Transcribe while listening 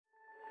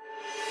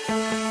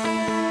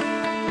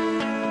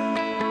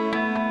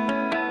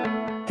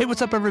Hey,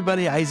 what's up,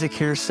 everybody? Isaac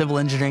here, Civil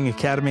Engineering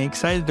Academy.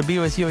 Excited to be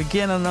with you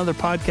again on another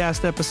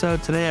podcast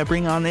episode. Today, I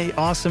bring on an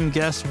awesome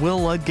guest,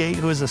 Will Ludgate,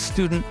 who is a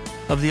student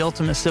of the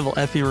Ultimate Civil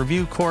FE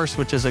Review course,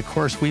 which is a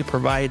course we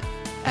provide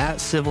at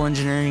Civil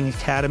Engineering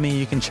Academy.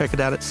 You can check it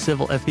out at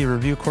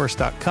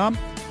civilfereviewcourse.com.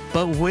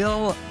 But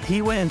Will,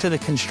 he went into the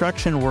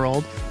construction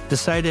world,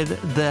 decided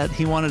that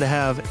he wanted to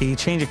have a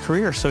change of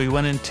career. So he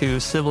went into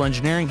civil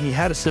engineering. He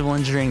had a civil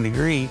engineering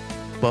degree,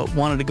 but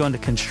wanted to go into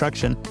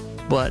construction.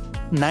 But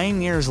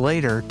 9 years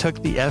later,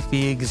 took the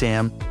FE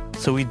exam.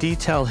 So we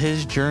detail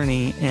his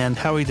journey and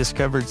how he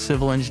discovered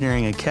Civil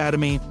Engineering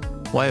Academy,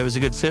 why it was a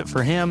good fit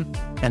for him,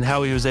 and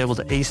how he was able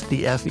to ace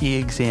the FE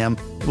exam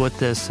with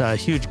this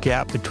huge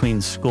gap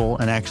between school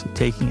and actually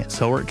taking it.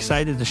 So we're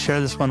excited to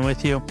share this one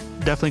with you.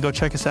 Definitely go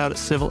check us out at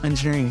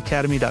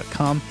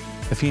civilengineeringacademy.com.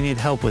 If you need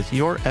help with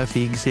your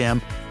FE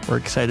exam, we're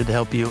excited to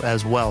help you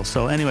as well.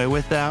 So anyway,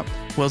 with that,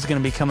 Will's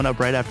going to be coming up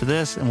right after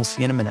this, and we'll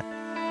see you in a minute.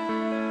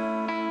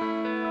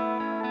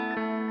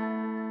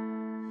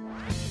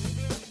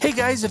 Hey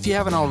guys, if you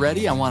haven't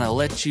already, I want to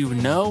let you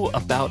know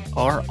about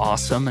our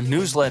awesome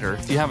newsletter.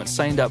 If you haven't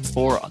signed up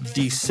for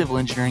the Civil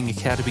Engineering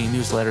Academy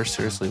newsletter,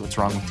 seriously, what's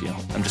wrong with you?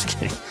 I'm just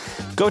kidding.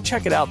 Go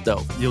check it out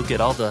though. You'll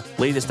get all the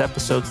latest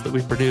episodes that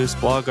we produce,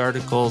 blog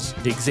articles,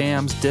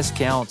 exams,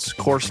 discounts,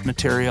 course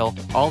material.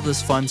 All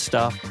this fun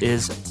stuff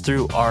is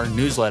through our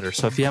newsletter.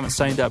 So if you haven't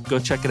signed up, go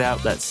check it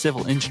out. That's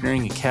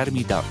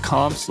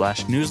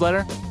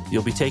civilengineeringacademy.com/newsletter.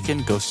 You'll be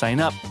taken, go sign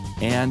up.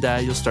 And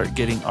you'll start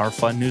getting our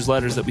fun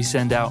newsletters that we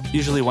send out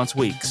usually once a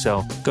week.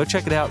 So go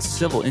check it out,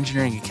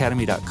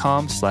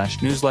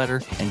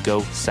 civilengineeringacademy.com/newsletter, and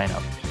go sign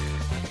up.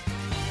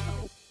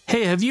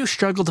 Hey, have you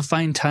struggled to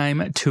find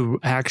time to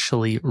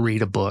actually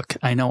read a book?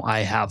 I know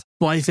I have.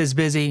 Life is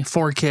busy,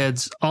 4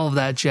 kids, all of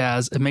that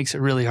jazz. It makes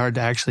it really hard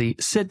to actually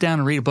sit down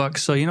and read a book.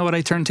 So you know what I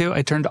turn to?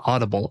 I turn to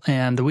Audible,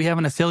 and we have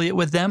an affiliate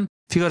with them.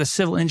 If you go to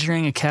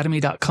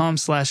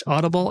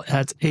civilengineeringacademy.com/audible,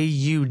 that's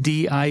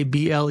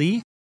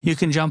AUDIBLE. You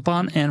can jump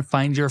on and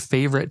find your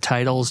favorite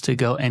titles to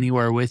go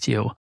anywhere with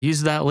you.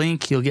 Use that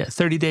link. You'll get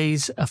 30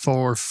 days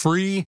for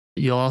free.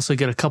 You'll also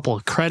get a couple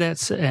of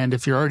credits. And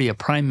if you're already a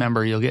Prime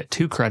member, you'll get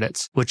 2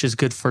 credits, which is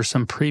good for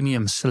some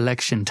premium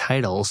selection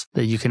titles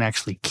that you can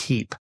actually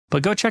keep.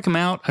 But go check them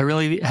out. I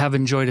really have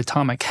enjoyed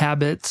Atomic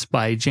Habits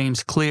by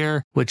James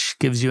Clear, which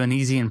gives you an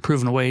easy and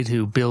proven way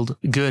to build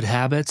good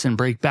habits and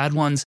break bad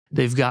ones.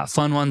 They've got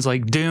fun ones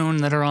like Dune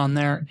that are on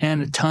there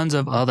and tons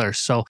of others.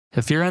 So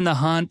if you're in the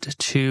hunt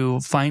to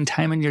find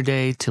time in your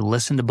day to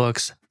listen to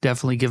books,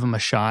 definitely give them a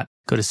shot.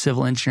 Go to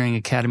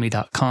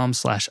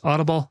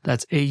civilengineeringacademy.com/audible.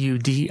 That's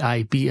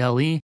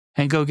AUDIBLE,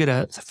 and go get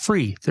a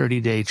free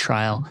 30-day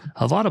trial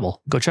of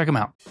Audible. Go check them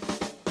out.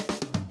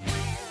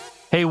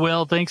 Hey,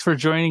 Will, thanks for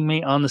joining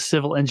me on the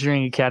Civil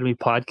Engineering Academy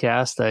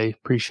podcast. I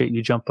appreciate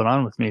you jumping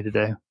on with me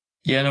today.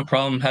 Yeah, no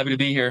problem. Happy to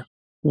be here.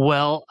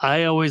 Well,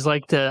 I always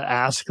like to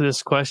ask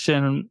this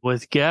question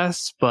with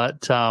guests,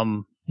 but,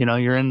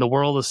 you're in the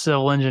world of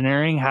civil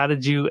engineering. How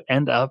did you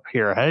end up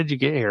here? How did you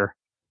get here?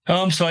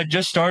 So I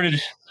just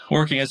started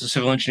working as a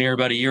civil engineer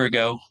about a year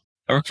ago.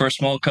 I work for a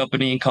small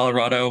company in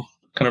Colorado,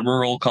 kind of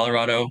rural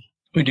Colorado.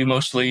 We do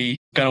mostly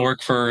kind of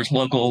work for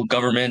local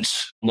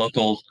governments,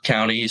 local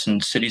counties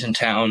and cities and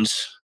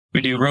towns.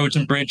 We do roads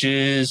and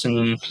bridges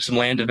and some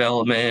land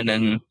development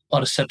and a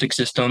lot of septic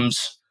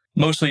systems.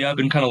 Mostly I've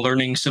been kind of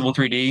learning Civil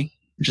 3D,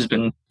 which has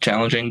been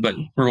challenging, but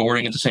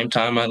rewarding at the same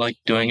time. I like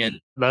doing it.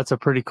 That's a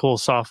pretty cool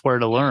software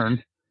to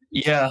learn.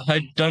 Yeah,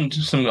 I'd done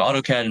some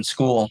AutoCAD in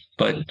school,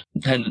 but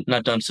had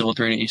not done Civil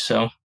 3D,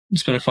 so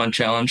it's been a fun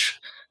challenge.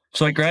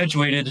 So I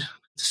graduated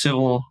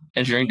civil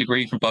engineering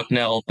degree from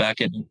Bucknell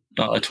back in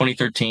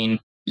 2013.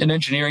 And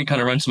engineering kind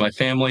of runs in my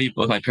family.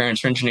 Both my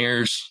parents are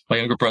engineers. My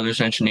younger brother's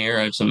an engineer.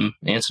 I have some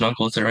aunts and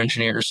uncles that are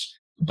engineers.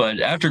 But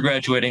after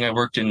graduating, I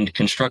worked in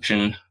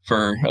construction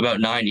for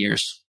about 9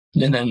 years.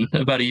 And then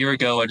about a year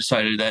ago, I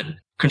decided that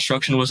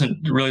construction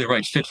wasn't really the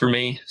right fit for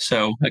me.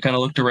 So I kind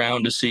of looked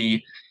around to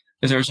see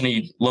if there was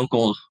any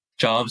local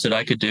jobs that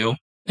I could do.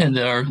 And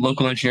our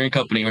local engineering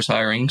company was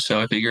hiring.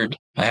 So I figured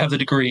I have the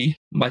degree.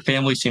 My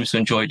family seems to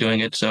enjoy doing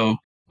it. So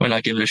why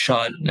not give it a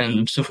shot?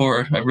 And so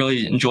far, I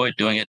really enjoyed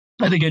doing it.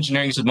 I think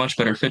engineering is a much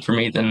better fit for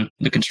me than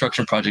the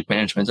construction project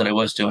management that I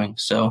was doing.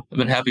 So I've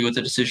been happy with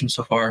the decision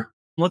so far.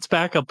 Let's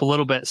back up a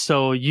little bit.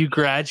 So you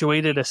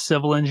graduated as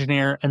civil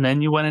engineer and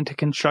then you went into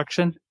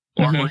construction?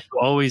 Or were you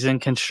always in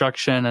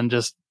construction and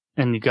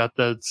you got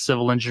the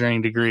civil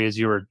engineering degree as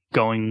you were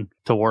going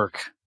to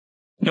work?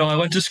 No, I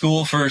went to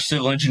school for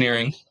civil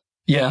engineering.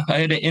 Yeah, I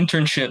had an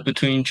internship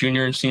between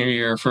junior and senior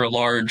year for a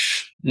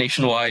large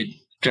nationwide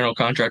general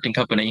contracting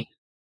company.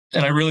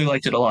 And I really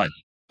liked it a lot.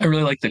 I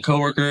really liked the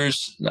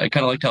coworkers. I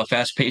kind of liked how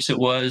fast paced it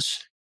was.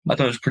 I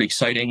thought it was pretty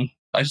exciting.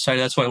 I decided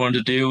that's what I wanted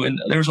to do.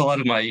 And there was a lot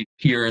of my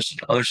peers,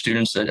 other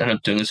students that ended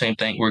up doing the same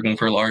thing, working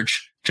for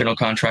large general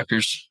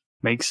contractors.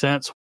 Makes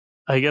sense.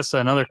 I guess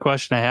another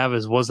question I have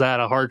is, was that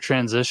a hard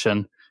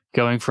transition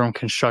going from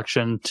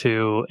construction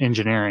to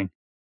engineering?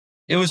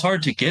 It was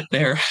hard to get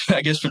there,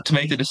 I guess, to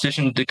make the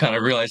decision to kind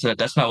of realize that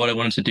that's not what I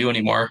wanted to do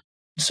anymore.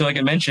 So like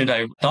I mentioned,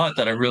 I thought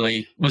that I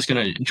really was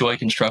going to enjoy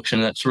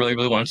construction. That's really,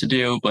 really wanted to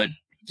do. But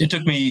it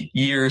took me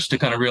years to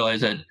kind of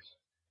realize that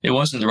it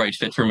wasn't the right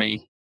fit for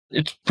me.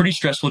 It's a pretty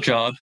stressful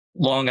job,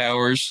 long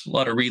hours, a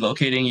lot of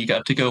relocating. You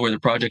got to go where the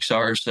projects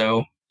are.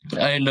 So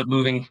I ended up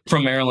moving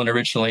from Maryland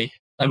originally.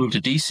 I moved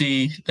to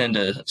DC, then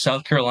to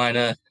South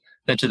Carolina,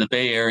 then to the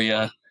Bay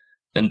Area,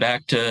 then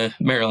back to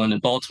Maryland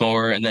and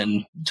Baltimore, and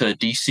then to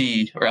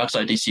DC or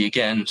outside DC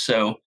again.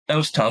 So that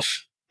was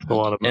tough. A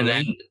lot of moving.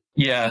 And then,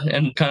 yeah,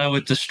 and kind of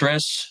with the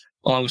stress,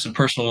 along with some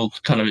personal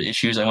kind of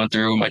issues I went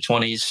through in my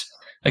 20s,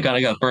 I kind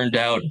of got burned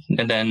out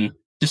and then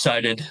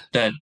decided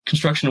that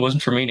construction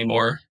wasn't for me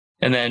anymore.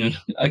 And then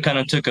I kind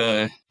of took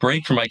a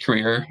break from my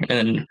career.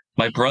 And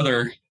my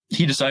brother,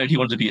 he decided he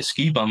wanted to be a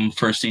ski bum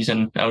for a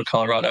season out in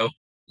Colorado.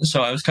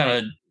 So I was kind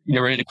of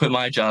ready to quit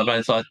my job. And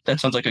I thought that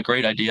sounds like a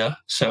great idea.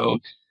 So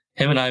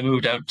him and I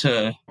moved out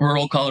to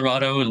rural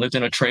Colorado and lived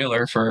in a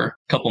trailer for a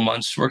couple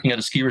months working at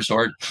a ski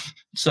resort.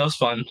 So that was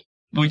fun.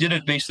 We did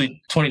it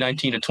basically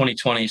 2019 to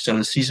 2020. So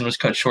the season was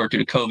cut short due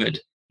to COVID.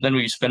 Then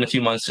we spent a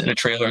few months in a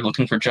trailer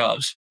looking for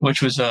jobs,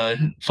 which was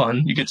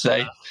fun, you could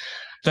say.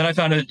 Then I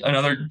found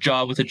another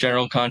job with a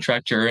general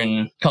contractor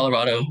in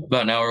Colorado,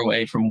 about an hour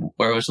away from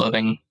where I was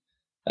living.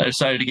 I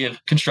decided to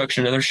give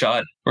construction another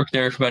shot, worked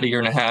there for about a year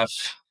and a half.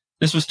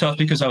 This was tough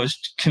because I was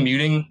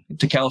commuting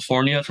to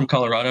California from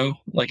Colorado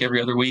like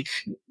every other week,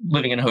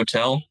 living in a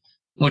hotel,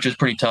 which was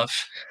pretty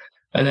tough.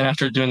 And then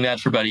after doing that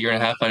for about a year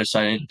and a half, I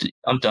decided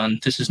I'm done.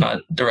 This is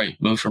not the right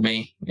move for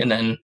me. And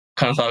then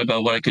kind of thought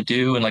about what I could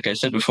do. And like I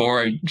said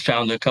before, I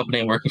found the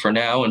company I'm working for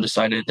now and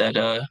decided that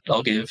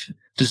I'll give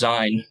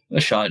design a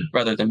shot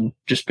rather than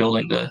just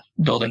building the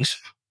buildings.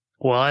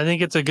 Well, I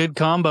think it's a good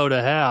combo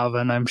to have,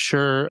 and I'm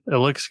sure it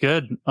looks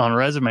good on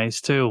resumes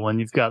too when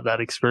you've got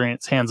that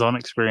experience, hands-on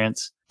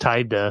experience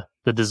tied to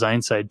the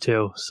design side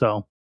too.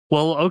 So,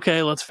 well,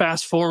 okay, let's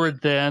fast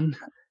forward then.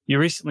 You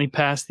recently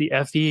passed the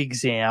FE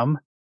exam.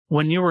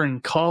 When you were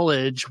in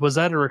college, was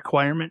that a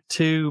requirement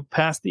to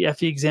pass the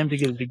FE exam to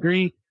get a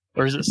degree,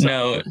 or is it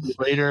something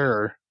later,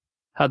 or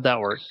how'd that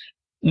work?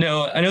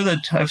 No, I know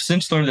that I've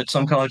since learned that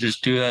some colleges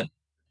do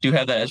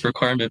have that as a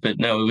requirement, but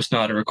no, it was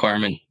not a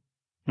requirement.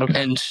 Okay.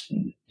 And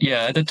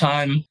yeah, at the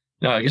time,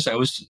 I guess I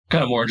was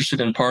kind of more interested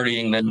in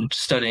partying than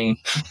studying,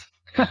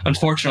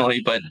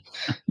 unfortunately. But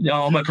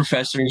all my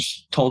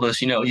professors told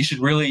us, you should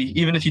really,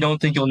 even if you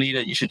don't think you'll need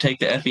it, you should take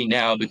the FE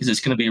now because it's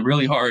going to be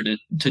really hard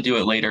to do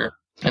it later.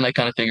 And I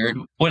kind of figured,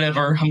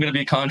 whatever, I'm going to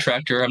be a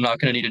contractor. I'm not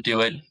going to need to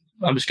do it.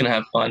 I'm just going to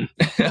have fun.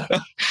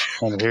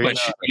 Which,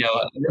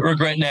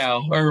 regret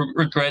now or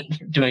regret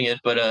doing it.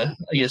 But I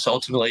guess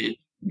ultimately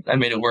I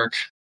made it work.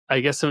 I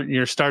guess when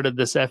you started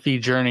this FE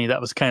journey, that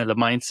was kind of the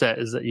mindset,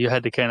 is that you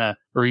had to kind of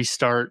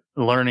restart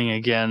learning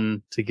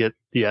again to get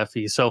the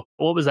FE. So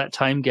what was that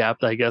time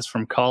gap, I guess,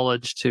 from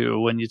college to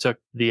when you took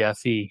the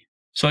FE?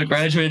 So I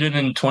graduated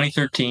in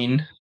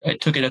 2013. I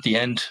took it at the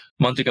end,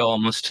 a month ago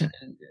almost,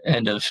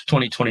 end of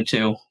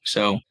 2022.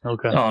 So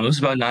okay. It was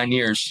about 9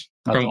 years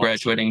from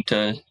graduating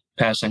to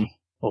passing.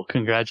 Well,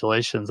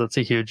 congratulations. That's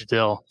a huge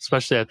deal,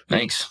 especially after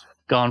Thanks.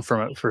 Gone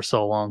from it for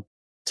so long.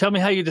 Tell me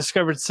how you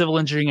discovered Civil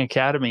Engineering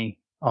Academy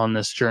on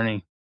this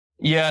journey.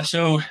 Yeah,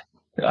 so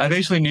I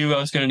basically knew I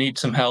was going to need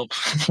some help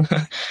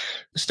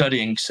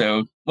studying.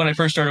 So when I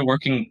first started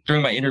working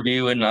during my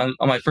interview and on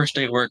my first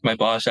day at work, my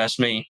boss asked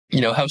me,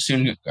 how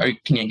soon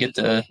can you get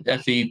the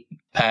FE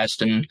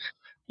passed and,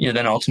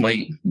 then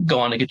ultimately go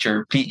on to get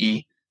your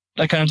PE.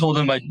 I kind of told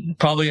him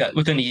probably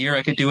within a year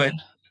I could do it,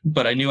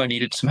 but I knew I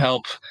needed some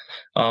help.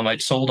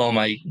 I'd sold all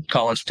my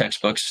college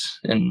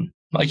textbooks and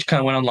I just kind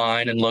of went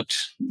online and looked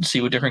to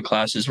see what different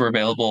classes were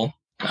available.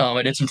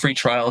 I did some free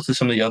trials to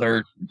some of the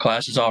other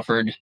classes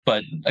offered,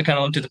 but I kind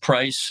of looked at the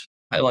price.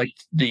 I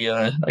liked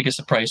the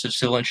price of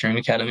Civil Engineering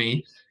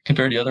Academy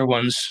compared to the other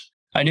ones.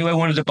 I knew I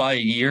wanted to buy a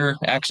year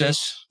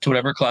access to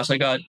whatever class I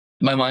got.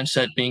 My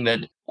mindset being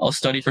that I'll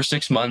study for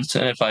 6 months,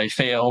 and if I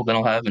fail, then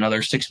I'll have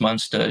another 6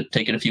 months to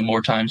take it a few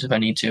more times if I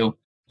need to.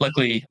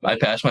 Luckily, I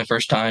passed my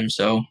first time,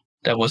 so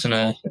that wasn't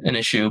an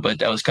issue, but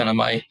that was kind of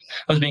I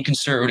was being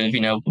conservative,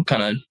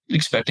 kind of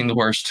expecting the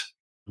worst.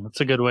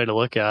 That's a good way to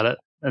look at it.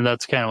 And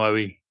that's kind of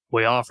why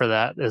we offer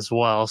that as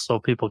well, so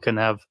people can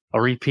have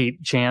a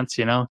repeat chance,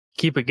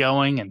 keep it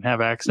going and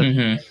have access.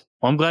 Mm-hmm.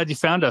 Well, I'm glad you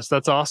found us.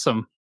 That's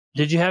awesome.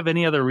 Did you have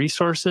any other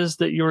resources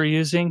that you were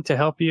using to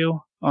help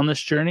you on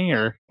this journey,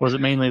 or was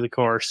it mainly the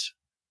course?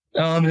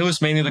 It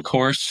was mainly the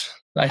course.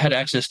 I had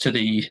access to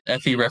the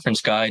FE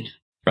reference guide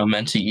from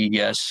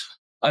CEA.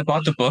 I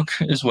bought the book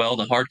as well,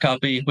 the hard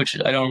copy, which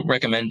I don't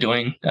recommend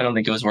doing. I don't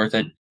think it was worth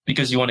it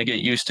because you want to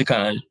get used to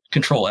kind of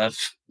Control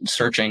F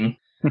searching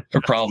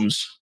for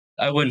problems.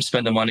 I wouldn't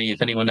spend the money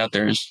if anyone out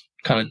there is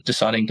kind of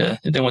deciding if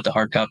they want the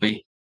hard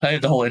copy. I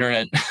have the whole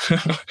internet,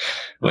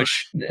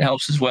 which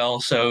helps as well.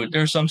 So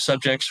there are some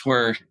subjects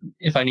where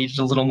if I needed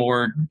a little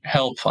more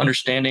help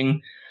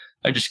understanding,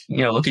 I just,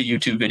 look at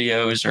YouTube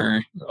videos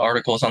or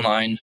articles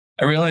online.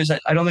 I realized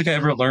that I don't think I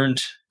ever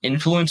learned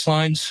influence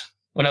lines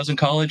when I was in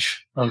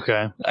college.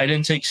 Okay. I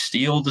didn't take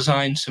steel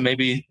design, so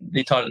maybe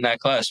they taught it in that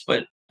class,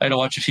 but I had to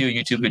watch a few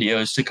YouTube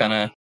videos to kind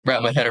of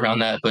wrap my head around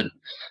that. But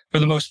for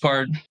the most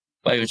part,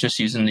 I was just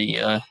using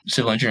the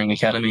Civil Engineering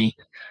Academy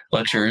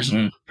lectures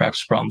and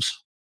practice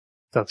problems.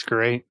 That's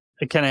great.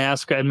 Can I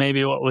ask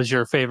maybe what was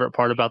your favorite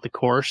part about the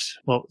course?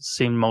 What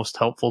seemed most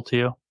helpful to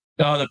you?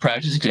 Oh, the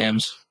practice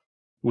exams.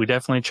 We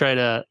definitely try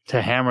to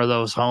hammer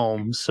those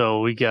home.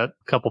 So we get a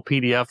couple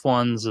PDF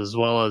ones as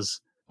well as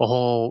a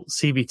whole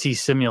CBT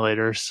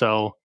simulator.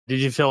 So did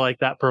you feel like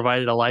that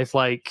provided a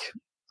lifelike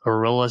or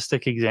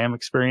realistic exam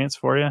experience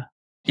for you?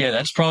 Yeah,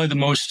 that's probably the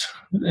most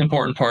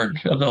important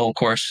part of the whole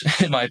course,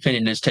 in my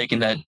opinion, is taking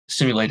that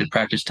simulated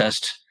practice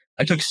test.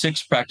 I took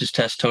 6 practice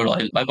tests total.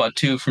 I bought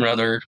 2 from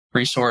another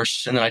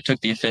resource, and then I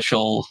took the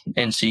official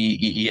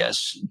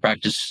NCEES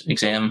practice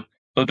exam.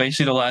 But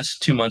basically the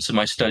last 2 months of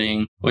my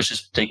studying was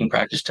just taking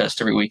practice tests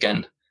every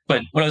weekend.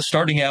 But when I was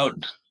starting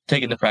out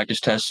taking the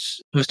practice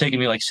tests, it was taking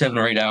me like 7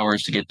 or 8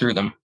 hours to get through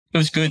them. It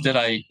was good that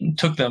I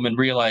took them and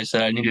realized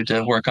that I needed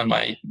to work on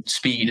my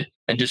speed,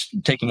 and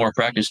just taking more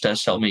practice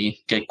tests helped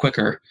me get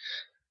quicker.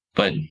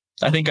 But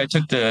I think I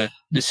took the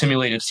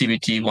simulated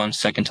CBT one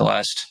second to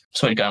last,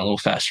 so I'd gotten a little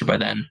faster by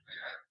then.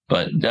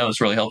 But that was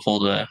really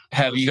helpful to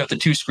have. You got the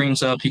 2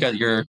 screens up, you got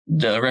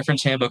the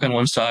reference handbook on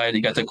one side,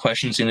 you got the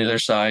questions on the other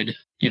side.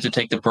 You have to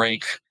take the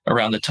break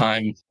around the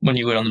time when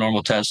you would on the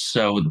normal test.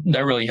 So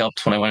that really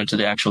helped when I went into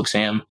the actual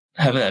exam,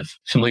 have that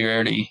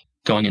familiarity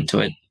going into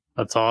it.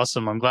 That's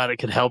awesome. I'm glad it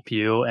could help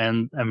you.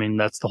 And I mean,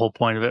 that's the whole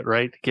point of it,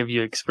 right? To give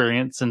you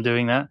experience in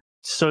doing that.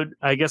 So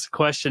I guess a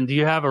question, do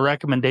you have a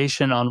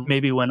recommendation on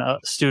maybe when a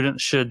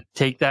student should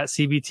take that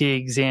CBT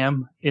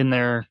exam in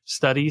their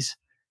studies?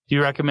 Do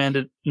you recommend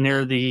it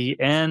near the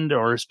end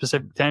or a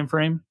specific time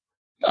frame?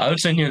 I would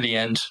say near the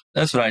end.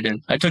 That's what I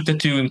did. I took the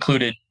 2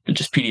 included,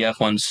 just PDF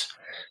ones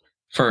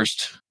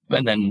first.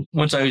 And then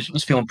once I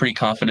was feeling pretty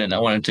confident, I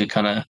wanted to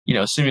kind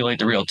of, simulate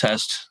the real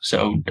test.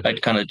 So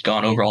I'd kind of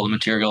gone over all the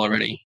material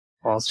already.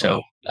 Awesome.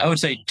 So I would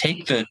say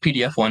take the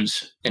PDF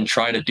ones and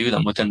try to do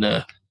them within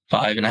the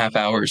 5.5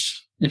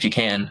 hours if you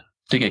can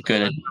to get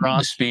good at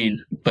the speed.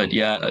 But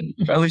yeah,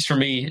 at least for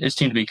me, it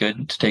seemed to be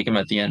good to take them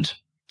at the end.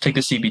 Take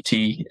the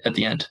CBT at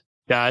the end.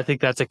 Yeah, I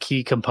think that's a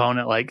key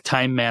component. Like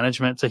time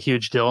management's a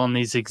huge deal in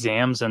these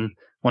exams. And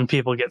when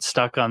people get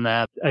stuck on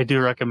that, I do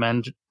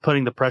recommend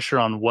putting the pressure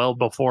on well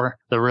before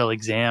the real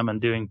exam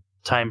and doing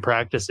time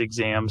practice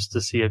exams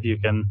to see if you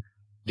can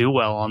do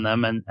well on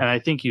them. And I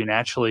think you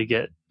naturally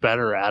get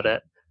better at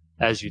it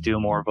as you do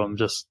more of them.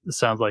 Just it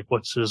sounds like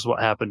just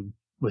what happened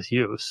with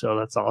you. So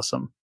that's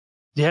awesome.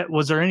 Yeah.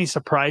 Was there any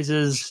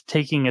surprises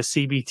taking a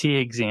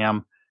CBT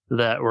exam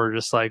that were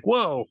just like,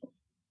 whoa,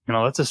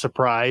 that's a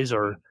surprise,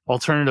 or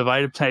alternative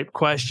item type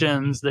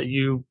questions that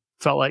you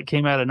felt like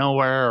came out of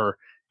nowhere, or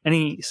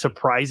any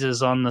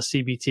surprises on the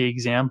CBT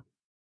exam?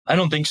 I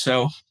don't think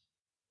so.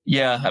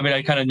 Yeah. I mean,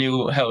 I kind of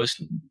knew how it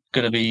was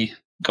going to be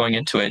going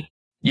into it.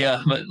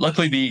 Yeah. But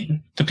luckily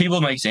the people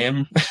in my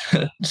exam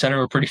center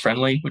were pretty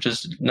friendly, which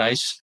is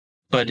nice.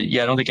 But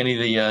yeah, I don't think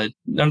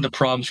none of the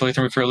problems really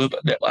threw me for a loop.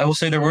 I will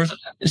say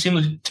it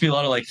seemed to be a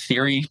lot of like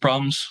theory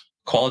problems,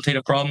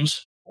 qualitative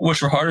problems,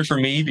 which were harder for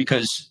me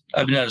because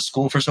I've been out of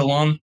school for so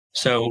long.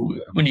 So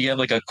when you have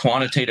like a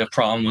quantitative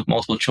problem with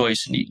multiple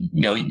choice, and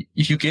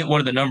if you get one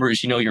of the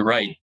numbers, you're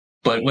right.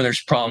 But when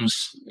there's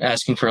problems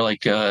asking for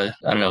like, I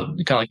don't know,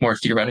 kind of like more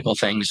theoretical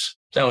things,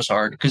 that was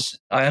hard because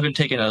I haven't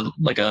taken a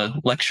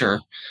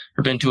lecture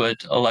or been to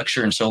a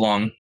lecture in so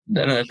long.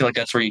 And I feel like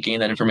that's where you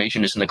gain that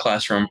information is in the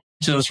classroom.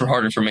 So those were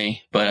harder for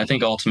me, but I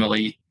think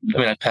ultimately,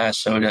 I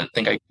passed. So I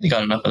think I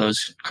got enough of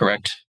those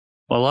correct.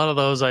 Well, a lot of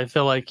those I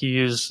feel like you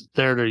use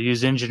there to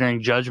use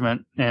engineering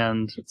judgment,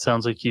 and it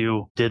sounds like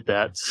you did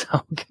that.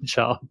 So good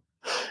job.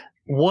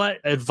 What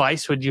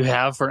advice would you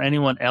have for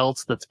anyone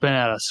else that's been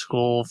out of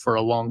school for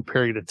a long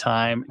period of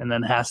time and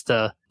then has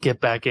to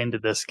get back into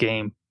this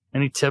game?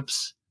 Any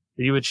tips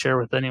that you would share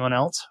with anyone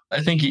else?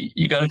 I think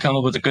you got to come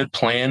up with a good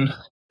plan.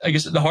 I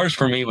guess the hardest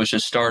for me was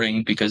just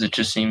starting because it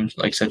just seemed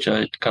like such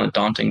a kind of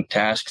daunting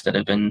task that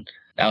I've been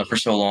out for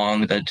so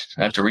long that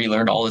I have to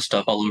relearn all this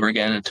stuff all over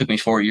again. It took me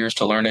 4 years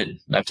to learn it.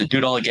 I have to do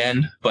it all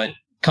again. But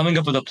coming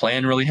up with a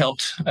plan really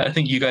helped. I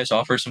think you guys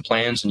offer some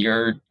plans and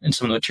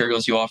some of the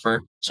materials you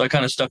offer. So I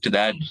kind of stuck to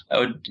that. I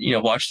would,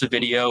 watch the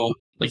video,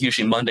 like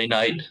usually Monday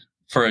night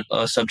for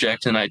a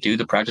subject, and I do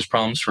the practice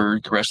problems for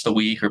the rest of the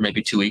week or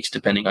maybe 2 weeks,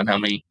 depending on how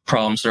many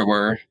problems there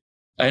were.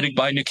 I had to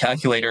buy a new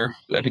calculator,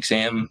 an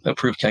exam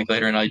approved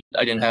calculator, and I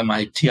didn't have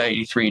my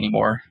TI-83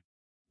 anymore.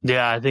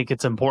 Yeah, I think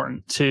it's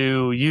important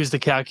to use the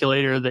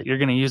calculator that you're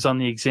going to use on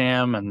the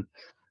exam and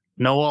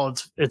know all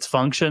its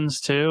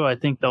functions too. I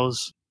think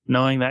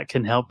knowing that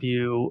can help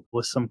you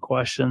with some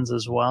questions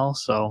as well.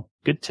 So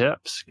good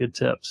tips.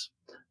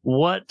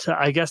 What,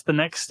 I guess the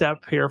next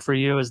step here for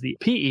you is the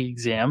PE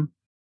exam.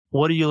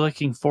 What are you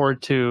looking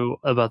forward to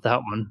about that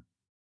one?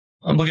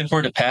 I'm looking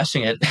forward to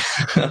passing it.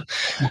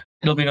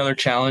 It'll be another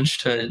challenge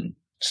to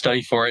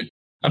study for it.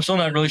 I'm still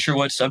not really sure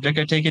what subject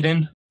I take it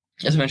in.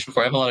 As I mentioned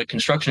before, I have a lot of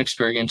construction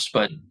experience,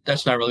 but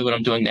that's not really what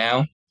I'm doing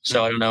now.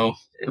 So I don't know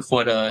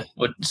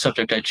what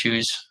subject I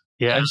choose.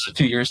 Yeah, I have a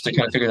few years to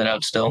kind of figure that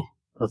out still.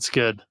 that's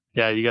good.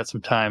 Yeah, you got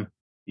some time.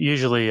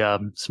 Usually,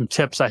 some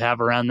tips I have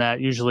around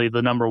that. Usually,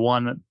 the number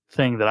one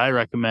thing that I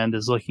recommend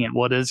is looking at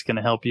what is going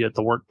to help you at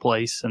the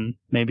workplace. And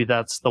maybe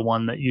that's the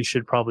one that you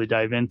should probably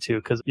dive into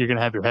because you're going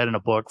to have your head in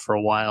a book for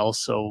a while.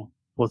 So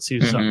let's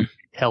use something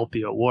to help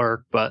you at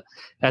work. But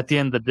at the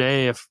end of the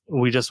day, if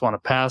we just want to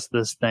pass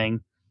this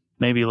thing,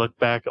 maybe look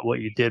back at what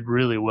you did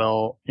really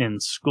well in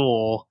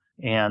school.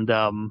 And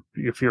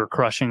if you're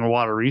crushing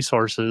water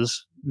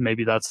resources,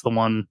 maybe that's the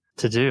one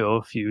to do.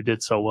 If you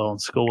did so well in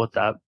school with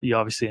that, you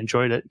obviously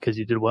enjoyed it because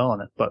you did well in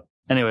it. But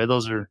anyway,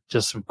 those are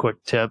just some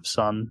quick tips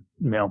on,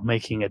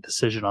 making a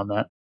decision on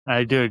that.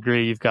 I do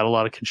agree. You've got a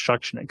lot of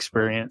construction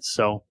experience,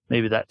 so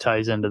maybe that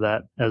ties into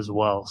that as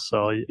well.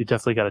 So you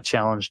definitely got a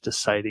challenge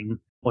deciding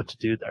what to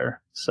do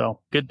there. So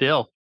good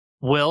deal.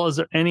 Will, is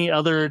there any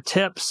other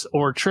tips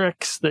or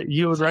tricks that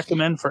you would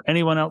recommend for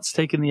anyone else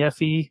taking the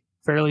FE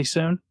fairly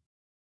soon?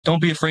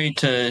 Don't be afraid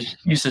to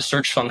use the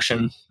search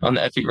function on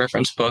the FE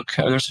reference book.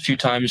 There's a few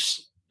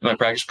times in my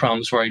practice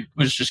problems where I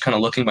was just kind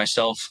of looking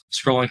myself,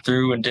 scrolling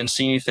through and didn't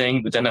see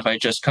anything. But then if I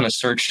just kind of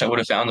searched, I would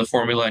have found the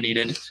formula I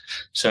needed.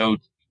 So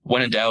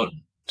when in doubt,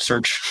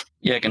 search.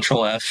 Yeah,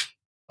 Control F.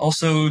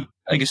 Also,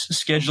 I guess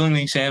scheduling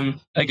the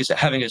exam, I guess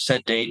having a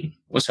set date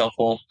was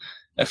helpful.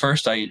 At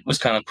first, I was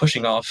kind of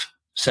pushing off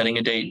setting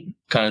a date,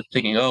 kind of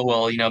thinking, oh,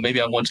 well,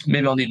 maybe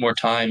I'll need more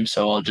time.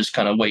 So I'll just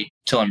kind of wait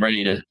till I'm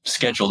ready to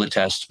schedule the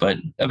test. But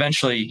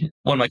eventually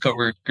one of my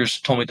coworkers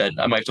told me that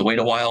I might have to wait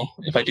a while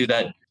if I do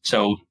that.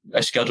 So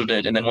I scheduled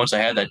it. And then once I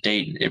had that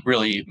date, it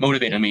really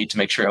motivated me to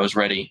make sure I was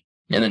ready.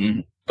 And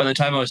then by the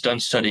time I was done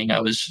studying,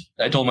 I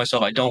told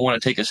myself, I don't want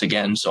to take this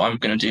again. So I'm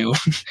going to do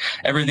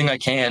everything I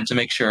can to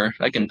make sure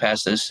I can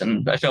pass this.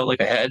 And I felt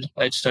like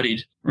I'd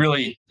studied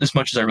really as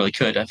much as I really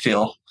could, I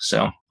feel.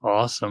 So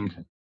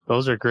awesome.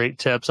 Those are great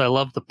tips. I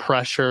love the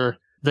pressure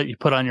that you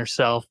put on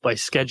yourself by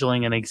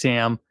scheduling an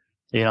exam.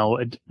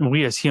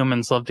 We as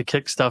humans love to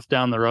kick stuff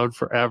down the road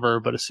forever,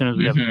 but as soon as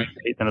we have a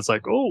date, then it's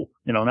like, oh,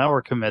 now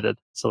we're committed.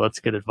 So that's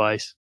good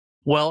advice.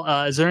 Well,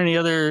 is there any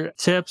other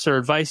tips or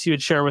advice you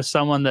would share with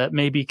someone that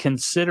may be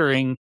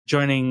considering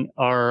joining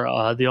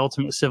our the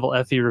Ultimate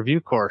Civil FE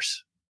Review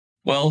course?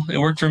 Well, it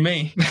worked for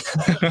me.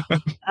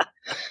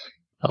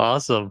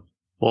 Awesome.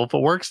 Well, if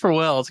it works for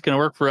Will, it's going to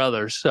work for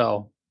others.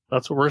 So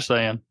that's what we're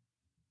saying.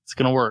 It's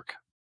going to work.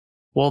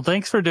 Well,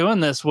 thanks for doing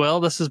this, Will.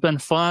 This has been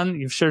fun.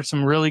 You've shared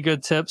some really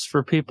good tips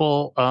for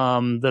people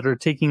that are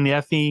taking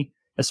the FE,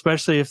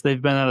 especially if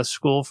they've been out of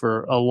school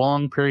for a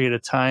long period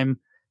of time.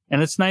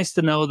 And it's nice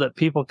to know that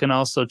people can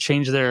also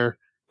change their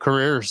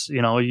careers.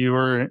 You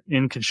were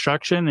in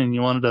construction and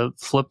you wanted to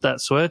flip that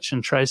switch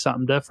and try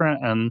something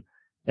different,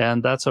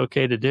 and that's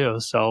okay to do.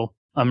 So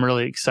I'm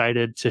really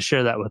excited to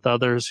share that with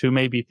others who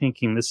may be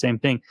thinking the same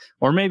thing.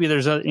 Or maybe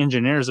there's other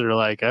engineers that are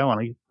like, I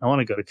want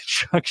to go to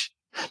construction.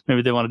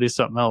 Maybe they want to do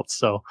something else.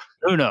 So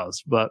who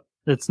knows? But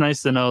it's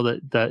nice to know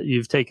that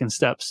you've taken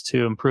steps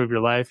to improve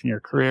your life and your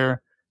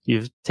career.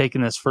 You've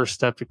taken this first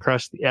step to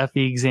crush the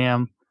FE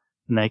exam,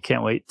 and I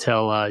can't wait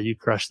till you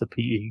crush the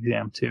PE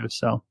exam too.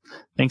 So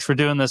thanks for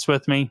doing this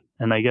with me.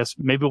 And I guess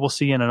maybe we'll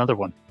see you in another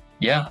one.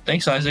 Yeah.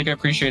 Thanks, Isaac. I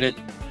appreciate it.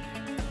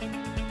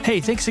 Hey,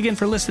 thanks again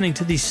for listening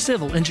to the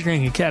Civil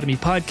Engineering Academy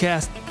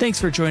podcast. Thanks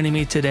for joining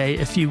me today.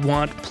 If you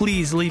want,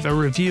 please leave a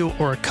review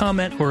or a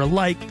comment or a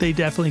like. They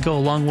definitely go a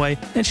long way.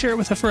 And share it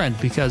with a friend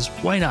because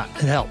why not?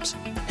 It helps.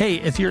 Hey,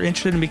 if you're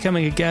interested in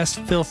becoming a guest,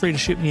 feel free to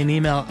shoot me an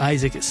email,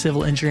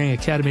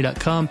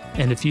 isaac@civilengineeringacademy.com.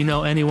 And if you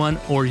know anyone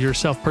or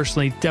yourself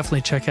personally, definitely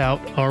check out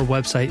our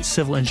website,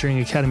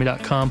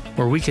 civilengineeringacademy.com,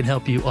 where we can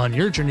help you on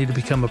your journey to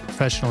become a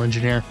professional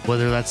engineer,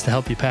 whether that's to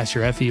help you pass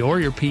your FE or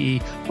your PE,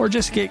 or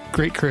just get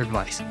great career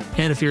advice.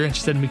 And if you're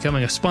interested in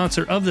becoming a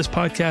sponsor of this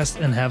podcast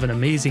and have an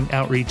amazing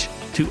outreach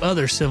to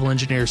other civil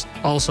engineers,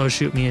 also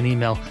shoot me an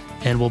email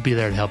and we'll be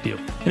there to help you.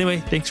 Anyway,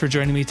 thanks for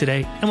joining me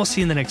today, and we'll see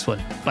you in the next one.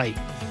 Bye.